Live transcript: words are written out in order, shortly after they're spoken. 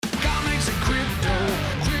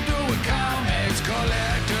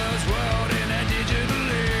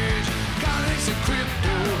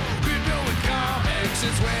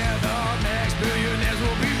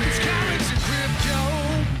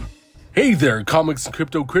Hey there, comics and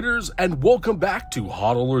crypto critters, and welcome back to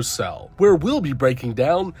HODL or Sell, where we'll be breaking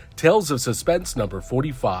down Tales of Suspense number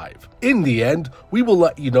 45. In the end, we will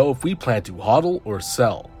let you know if we plan to HODL or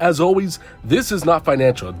sell. As always, this is not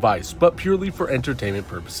financial advice, but purely for entertainment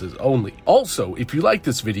purposes only. Also, if you like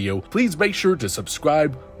this video, please make sure to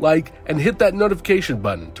subscribe, like, and hit that notification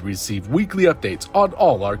button to receive weekly updates on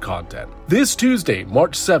all our content. This Tuesday,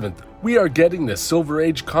 March 7th, we are getting the Silver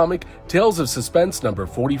Age comic Tales of Suspense number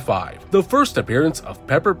 45, the first appearance of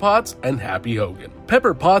Pepper Potts and Happy Hogan.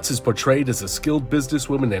 Pepper Potts is portrayed as a skilled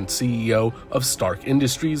businesswoman and CEO of Stark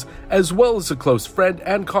Industries, as well as a close friend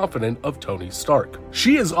and confidant of Tony Stark.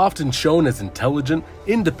 She is often shown as intelligent,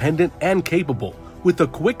 independent, and capable, with a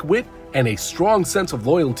quick wit and a strong sense of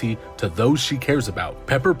loyalty to those she cares about.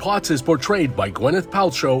 Pepper Potts is portrayed by Gwyneth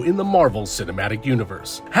Paltrow in the Marvel Cinematic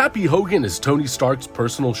Universe. Happy Hogan is Tony Stark's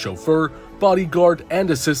personal chauffeur, bodyguard, and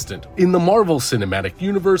assistant. In the Marvel Cinematic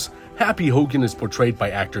Universe, Happy Hogan is portrayed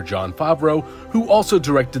by actor Jon Favreau, who also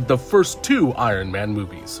directed the first two Iron Man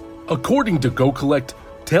movies. According to Go Collect,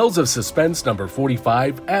 Tales of Suspense number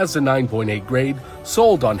 45 as a 9.8 grade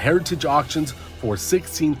sold on Heritage Auctions for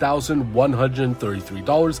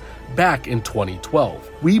 $16,133 back in 2012.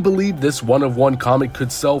 We believe this one-of-one comic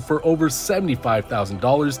could sell for over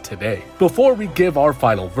 $75,000 today. Before we give our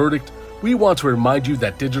final verdict, we want to remind you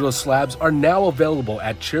that digital slabs are now available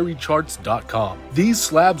at cherrycharts.com. These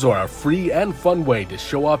slabs are a free and fun way to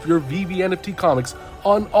show off your VV NFT comics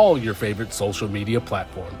on all your favorite social media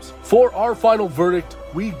platforms. For our final verdict,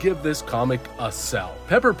 we give this comic a sell.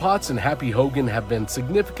 Pepper Potts and Happy Hogan have been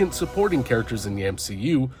significant supporting characters in the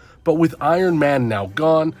MCU, but with Iron Man now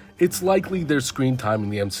gone, it's likely their screen time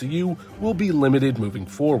in the MCU will be limited moving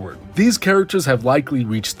forward. These characters have likely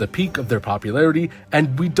reached the peak of their popularity,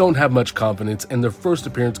 and we don't have much confidence in their first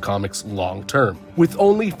appearance comics long term. With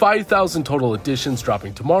only 5,000 total editions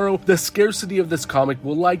dropping tomorrow, the scarcity of this comic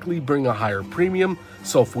will likely bring a higher premium,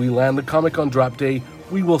 so if we land the comic on drop day,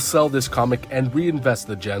 we will sell this comic and reinvest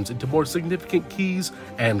the gems into more significant keys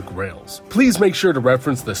and grails. Please make sure to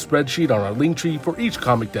reference the spreadsheet on our link tree for each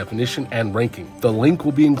comic definition and ranking. The link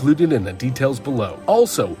will be included in the details below.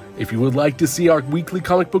 Also, if you would like to see our weekly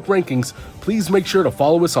comic book rankings, please make sure to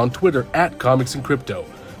follow us on Twitter at Comics and Crypto.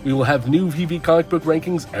 We will have new VV comic book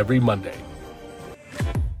rankings every Monday.